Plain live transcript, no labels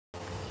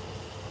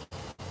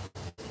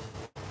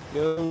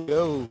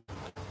Yo,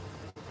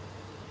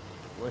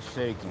 what's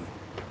shaking?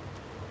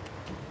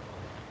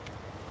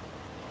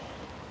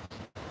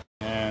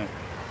 And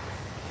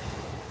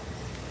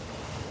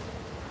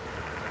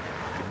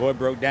the boy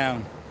broke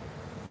down.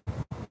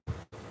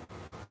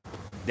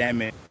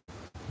 Damn it.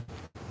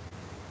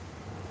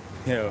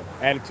 Yo,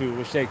 attitude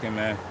was shaking,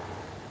 man.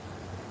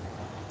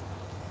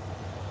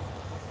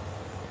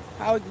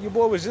 How your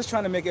boy was just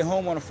trying to make it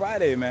home on a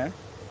Friday, man.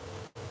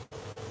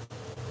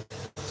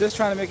 Just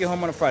trying to make it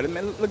home on a Friday.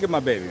 Man, look at my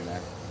baby, man.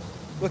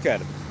 Look at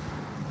her.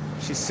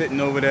 She's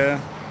sitting over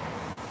there.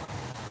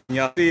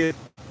 Y'all see it?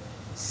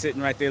 Sitting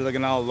right there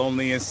looking all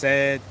lonely and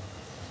sad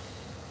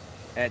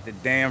at the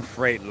damn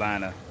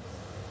Freightliner.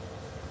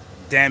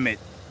 Damn it.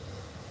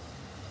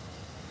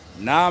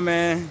 Nah,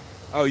 man.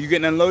 Oh, you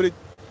getting unloaded?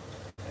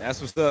 That's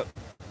what's up.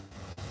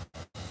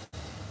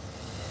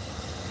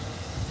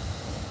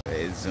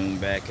 Hey, zoom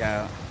back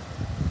out.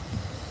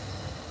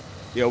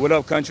 Yo, what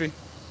up, country?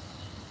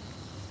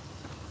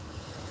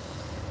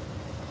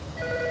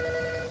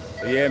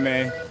 But yeah,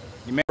 man.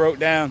 You man broke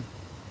down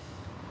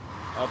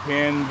up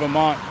here in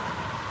Vermont.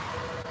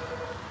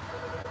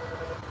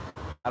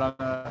 I don't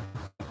know.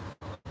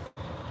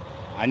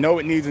 I know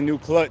it needs a new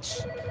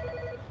clutch.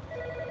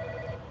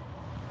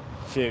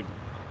 Shit,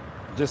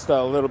 just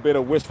a little bit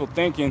of wishful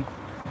thinking.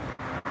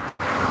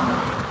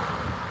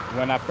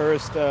 When I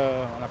first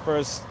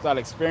started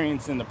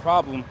experiencing the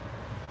problem,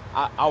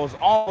 I was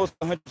almost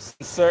 100%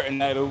 certain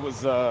that it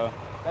was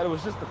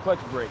just the clutch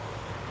brake.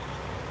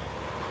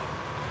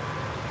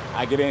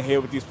 I get in here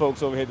with these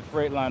folks over here at the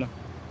Freightliner.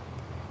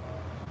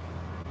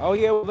 Oh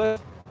yeah, well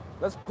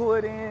let's pull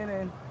it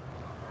in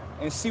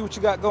and see what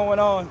you got going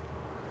on.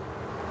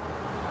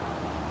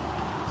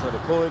 So they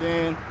pull it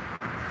in.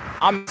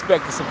 I'm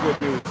expecting some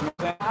good news. You know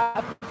what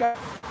I'm saying?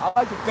 I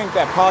like to think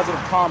that positive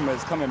karma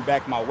is coming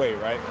back my way,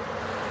 right?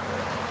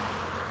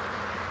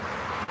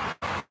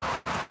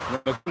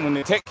 When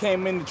the tech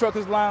came in the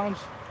truckers lounge,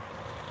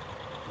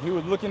 he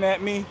was looking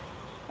at me,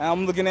 and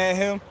I'm looking at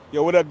him.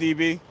 Yo, what up,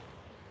 DB?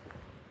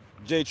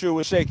 J True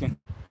was shaking.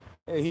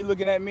 Hey, he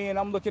looking at me, and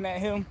I'm looking at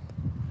him.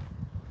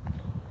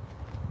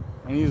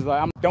 And he's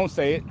like, don't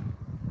say it.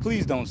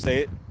 Please don't say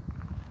it.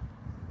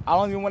 I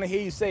don't even want to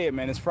hear you say it,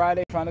 man. It's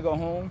Friday, trying to go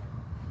home.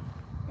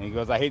 And he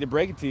goes, I hate to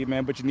break it to you,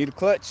 man, but you need a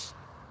clutch.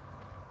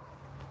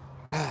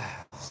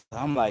 So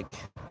I'm like,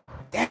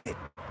 damn it.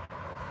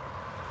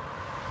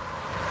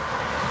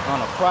 On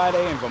a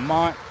Friday in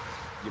Vermont,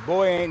 your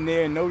boy ain't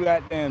there, no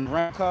goddamn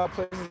rent car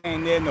places,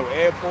 ain't there, no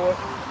airport.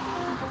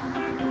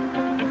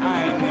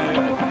 I ain't there a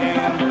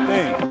damn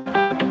thing.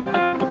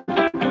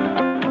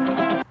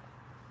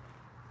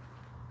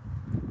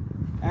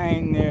 I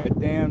ain't there a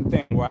damn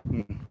thing where I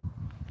can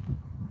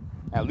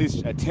at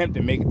least attempt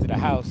to make it to the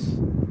house.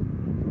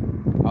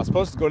 I was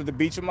supposed to go to the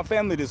beach with my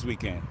family this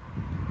weekend.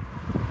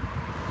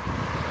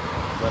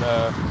 But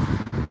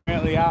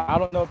apparently I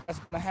don't know if that's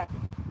gonna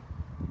happen.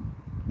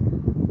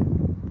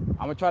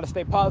 I'm gonna try to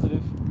stay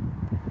positive.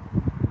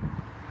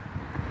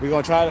 We're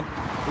gonna try to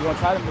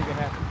make it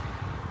happen.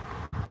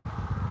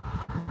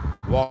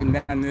 Walking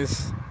down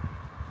this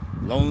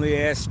lonely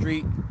ass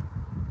street.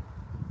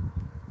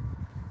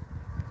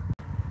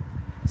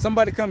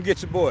 Somebody come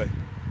get your boy.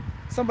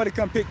 Somebody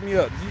come pick me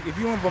up. If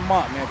you in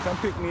Vermont, man, come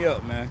pick me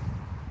up, man.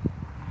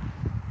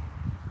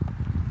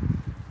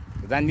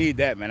 Cause I need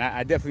that, man.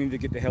 I definitely need to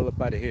get the hell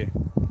up out of here.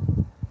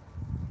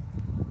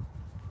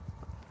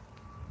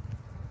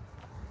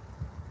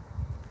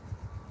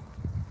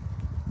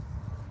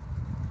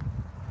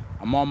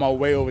 I'm on my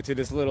way over to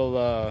this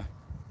little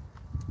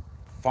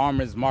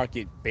farmer's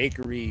market,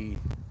 bakery,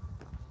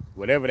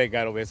 whatever they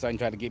got over there, so I can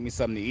try to get me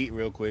something to eat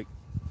real quick.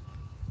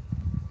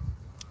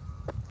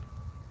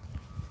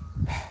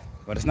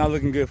 But it's not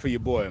looking good for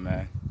your boy,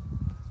 man.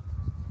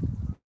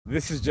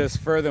 This is just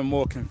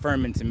furthermore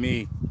confirming to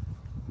me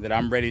that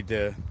I'm ready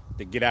to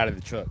get out of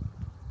the truck.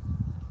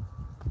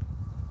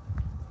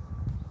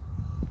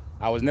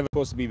 I was never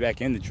supposed to be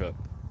back in the truck,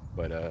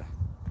 but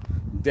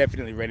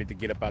definitely ready to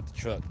get up out the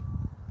truck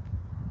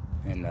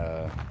and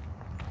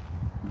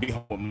be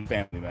home with my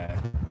family,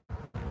 man.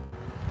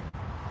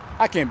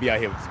 I can't be out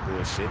here with this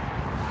bullshit.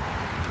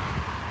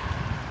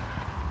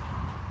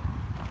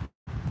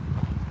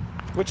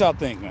 What y'all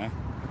think, man?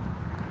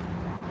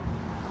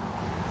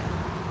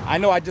 I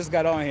know I just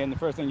got on here and the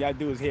first thing y'all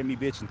do is hear me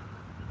bitching.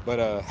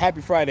 But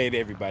happy Friday to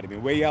everybody,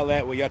 man. Where y'all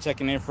at? Where y'all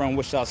checking in from?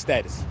 What's y'all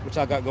status? What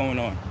y'all got going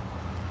on?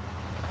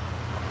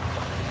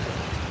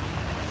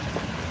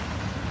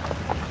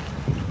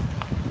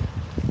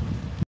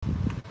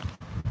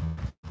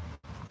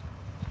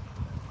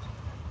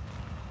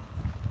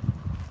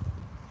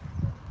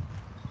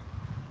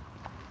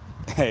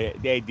 Hey,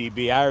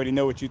 DB, I already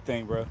know what you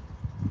think, bro.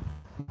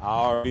 I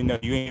already know.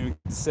 You ain't even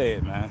get to say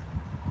it, man.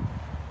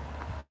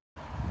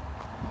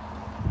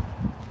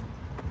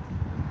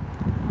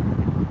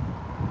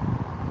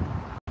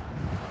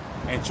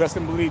 And trust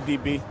and believe,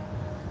 DB,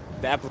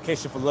 the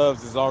application for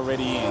loves is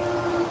already in.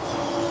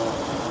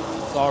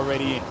 It's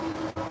already in.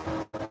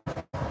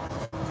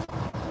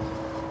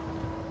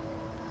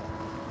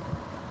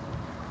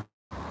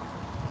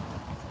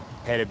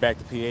 Headed back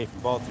to PA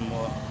from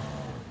Baltimore.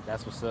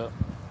 That's what's up.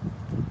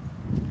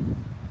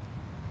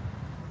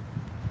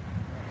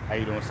 How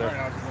you doing, sir?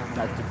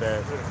 Not too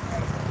bad.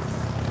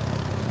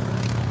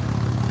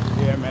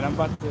 Yeah, man, I'm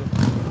about to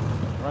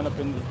run up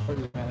in this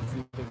party, man, and see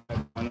what they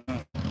got going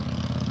on.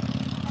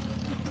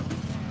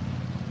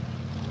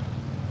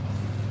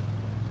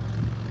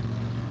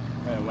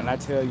 Man, when I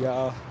tell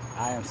y'all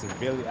I am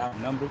severely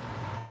outnumbered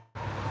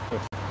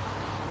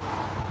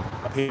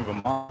up here in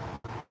Vermont,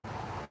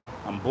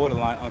 I'm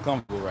borderline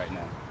uncomfortable right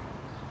now.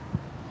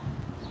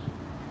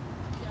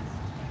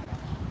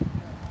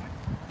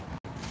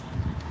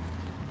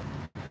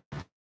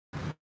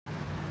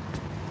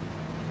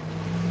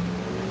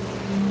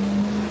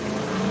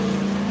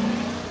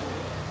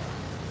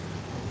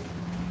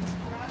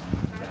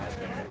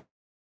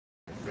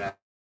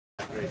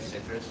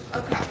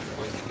 Okay.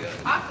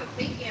 Awesome,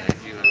 thank you.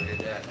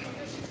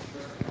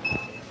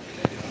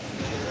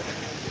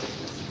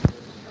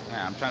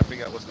 Yeah, I'm trying to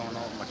figure out what's going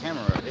on with my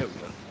camera. There we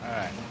go. All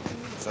right.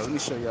 So let me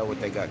show y'all what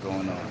they got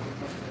going on.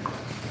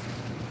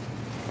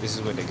 This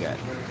is what they got.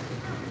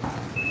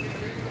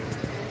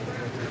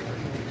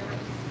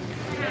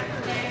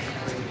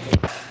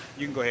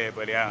 You can go ahead,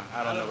 buddy. I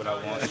don't know what I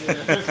want.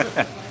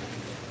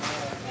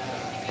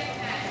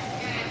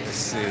 Let's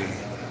see.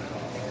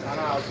 I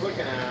know, I was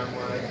looking at him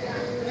like,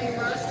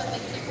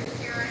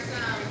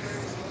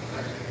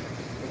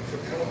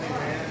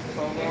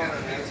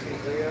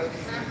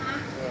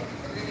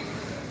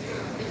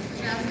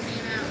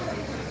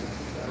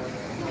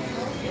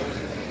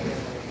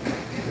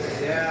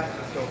 yeah,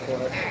 let's go for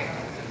it.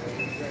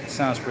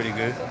 Sounds pretty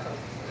good.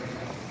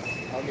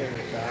 I'll give it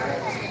a shot.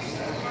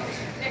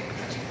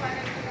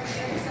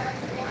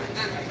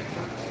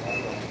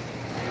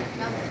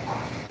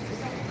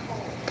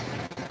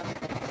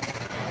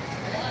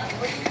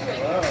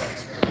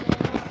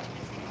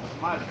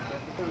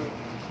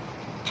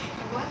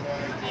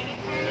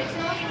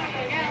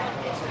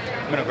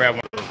 I'm gonna grab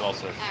one of those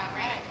also.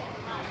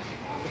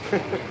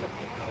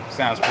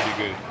 Sounds pretty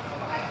good.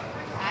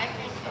 I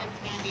think it's going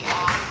to be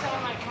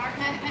awesome.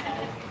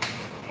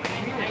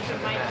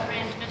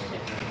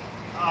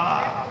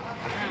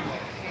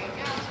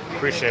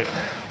 Appreciate it.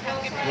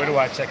 Where do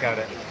I check out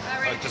at?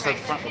 Just at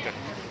the front? Okay.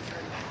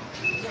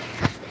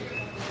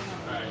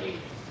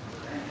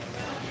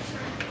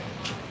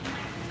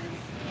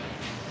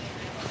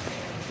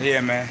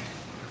 Yeah, man.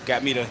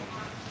 Got me the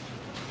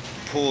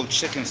pulled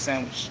chicken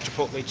sandwich,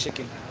 Chipotle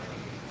chicken.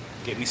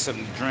 Get me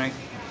something to drink.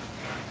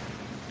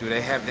 Do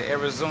they have the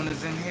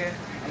Arizonas in here?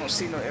 I don't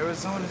see no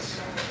Arizonas.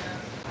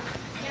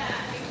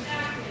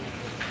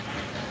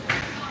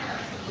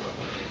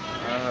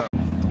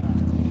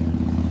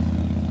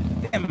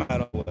 Damn, I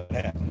don't know what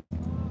happened.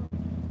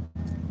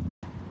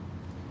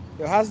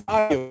 Yo, how's the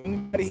audio?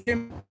 Anybody hear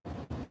me?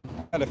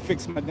 I gotta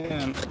fix my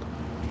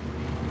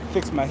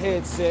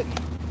headset.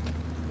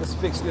 Let's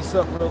fix this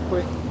up real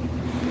quick.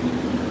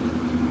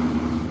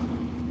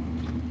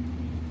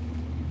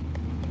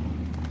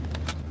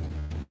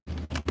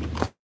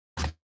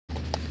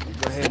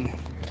 Go ahead and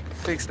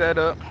fix that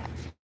up.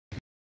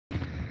 All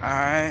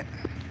right,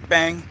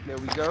 bang, there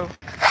we go.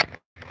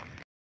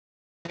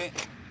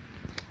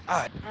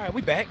 All right,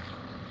 we back.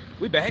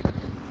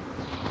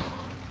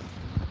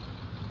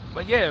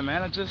 But yeah,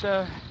 man, I just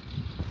trying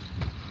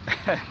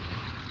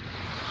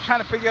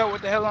to figure out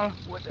what the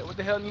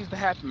hell needs to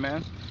happen,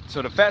 man.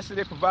 So the faster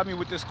they provide me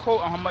with this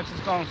quote on how much it's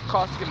gonna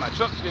cost to get my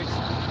truck fixed,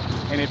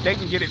 and if they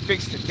can get it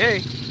fixed today,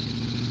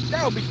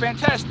 that would be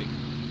fantastic.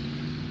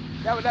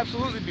 That would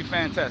absolutely be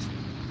fantastic.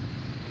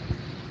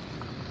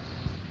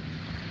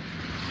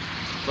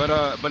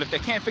 But if they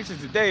can't fix it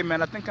today,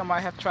 man, I think I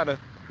might have to try to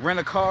rent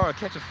a car or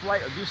catch a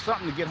flight or do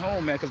something to get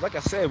home, man. Because like I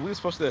said, we were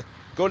supposed to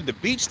go to the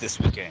beach this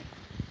weekend.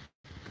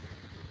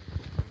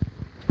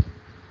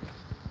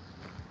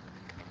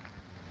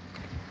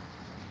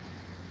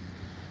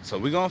 So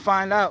we're gonna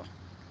find out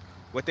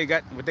what they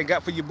got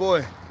for your boy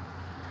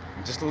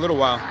in just a little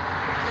while.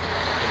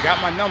 They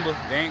got my number.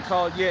 They ain't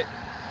called yet,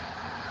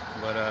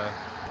 but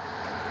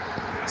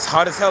it's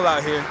hot as hell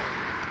out here.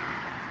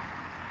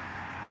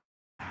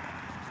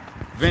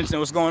 Vincent,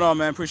 what's going on,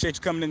 man? Appreciate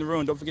you coming in the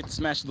room. Don't forget to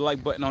smash the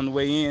like button on the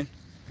way in.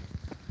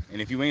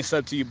 And if you ain't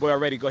subbed to your boy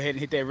already, go ahead and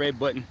hit that red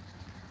button.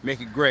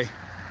 Make it gray.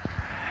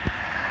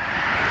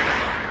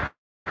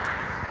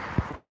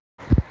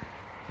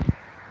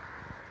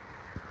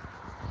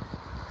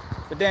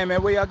 But damn,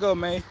 man, where y'all go,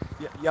 man?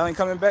 Y'all ain't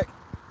coming back?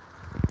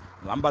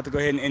 Well, I'm about to go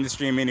ahead and end the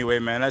stream anyway,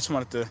 man. I just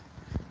wanted to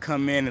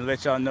come in and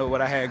let y'all know what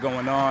I had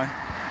going on.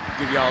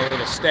 Give y'all a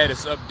little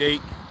status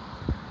update.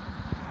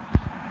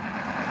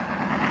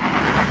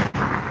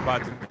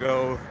 About to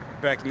go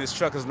back in this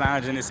trucker's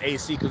lounge in this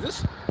AC, because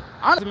this,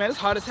 honestly, man, it's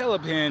hot as hell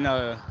up here in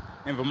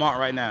Vermont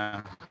right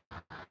now.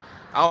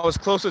 I was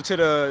closer to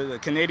the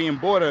Canadian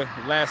border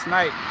last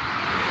night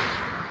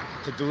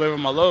to deliver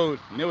my load,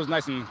 and it was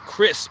nice and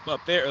crisp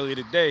up there earlier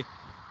today.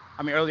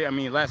 I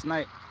mean last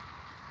night.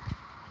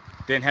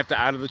 Didn't have to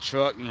out of the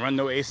truck and run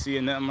no AC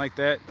and nothing like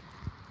that.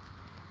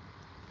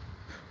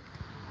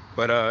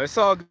 But it's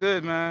all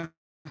good, man.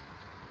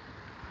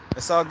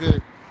 It's all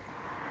good.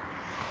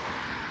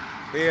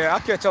 But yeah, I'll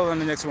catch y'all on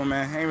the next one,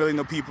 man. Ain't really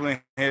no people in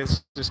here.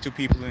 It's just 2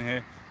 people in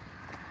here.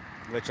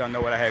 Let y'all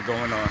know what I had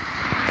going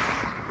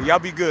on. But y'all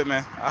be good,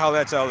 man. I'll holler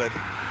at y'all later.